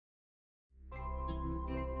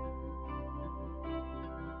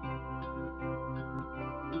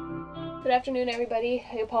Good afternoon, everybody.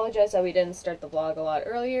 I apologize that we didn't start the vlog a lot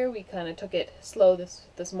earlier. We kind of took it slow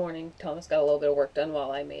this morning. Thomas got a little bit of work done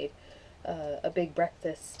while I made a big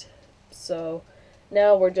breakfast. So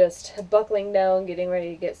now we're just buckling down, getting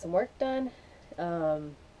ready to get some work done.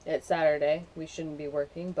 It's Saturday. We shouldn't be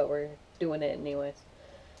working, but we're doing it anyways.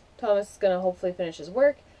 Thomas is going to hopefully finish his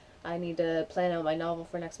work. I need to plan out my novel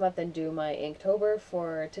for next month and do my Inktober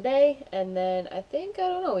for today. And then I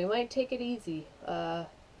don't know, we might take it easy.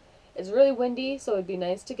 It's really windy, so it'd be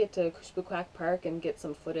nice to get to Kushbuquack Park and get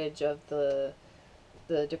some footage of the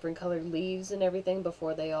different colored leaves and everything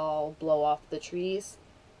before they all blow off the trees.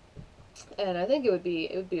 And I think it would be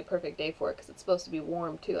a perfect day for it because it's supposed to be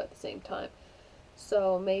warm too at the same time.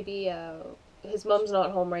 So maybe his mom's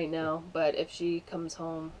not home right now, but if she comes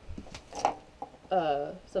home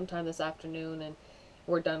sometime this afternoon and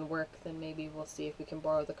we're done work, then maybe we'll see if we can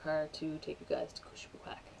borrow the car to take you guys to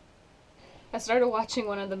Kushbuquack. I started watching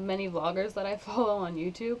one of the many vloggers that I follow on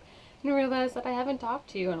YouTube and realized that I haven't talked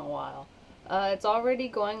to you in a while. It's already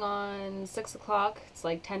going on 6 o'clock. It's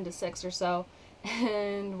like 10 to 6 or so.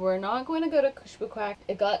 And we're not going to go to Kushbuquack.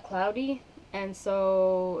 It got cloudy, and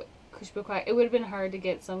so Kushbuquack, it would have been hard to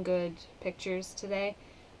get some good pictures today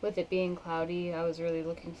with it being cloudy. I was really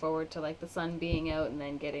looking forward to like the sun being out and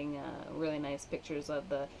then getting really nice pictures of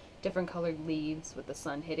the different colored leaves with the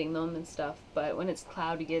sun hitting them and stuff. But when it's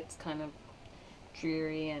cloudy, it's kind of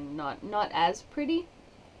dreary and not as pretty.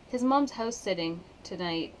 His mom's house sitting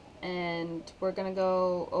tonight, and we're gonna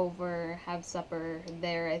go over, have supper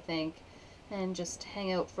there, I think, and just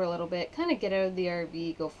hang out for a little bit, kind of get out of the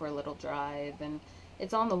RV, go for a little drive, and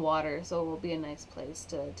it's on the water, so it will be a nice place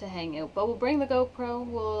to hang out. But we'll bring the GoPro,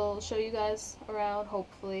 we'll show you guys around,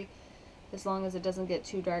 hopefully, as long as it doesn't get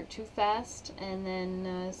too dark too fast, and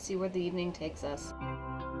then see where the evening takes us.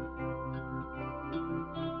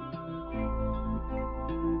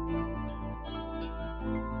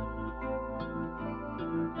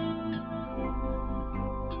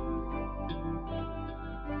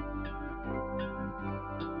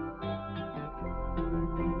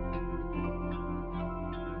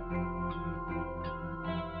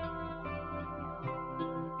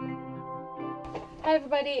 Hi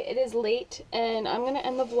everybody, it is late and I'm going to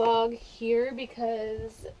end the vlog here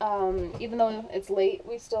because even though it's late,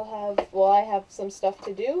 we still have, well, I have some stuff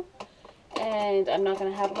to do and I'm not going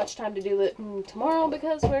to have much time to do it tomorrow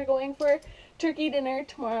because we're going for turkey dinner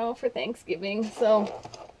tomorrow for Thanksgiving. So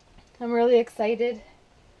I'm really excited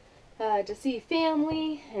to see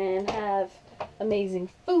family and have amazing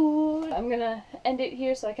food. I'm going to end it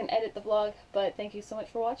here so I can edit the vlog, but thank you so much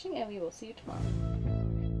for watching and we will see you tomorrow.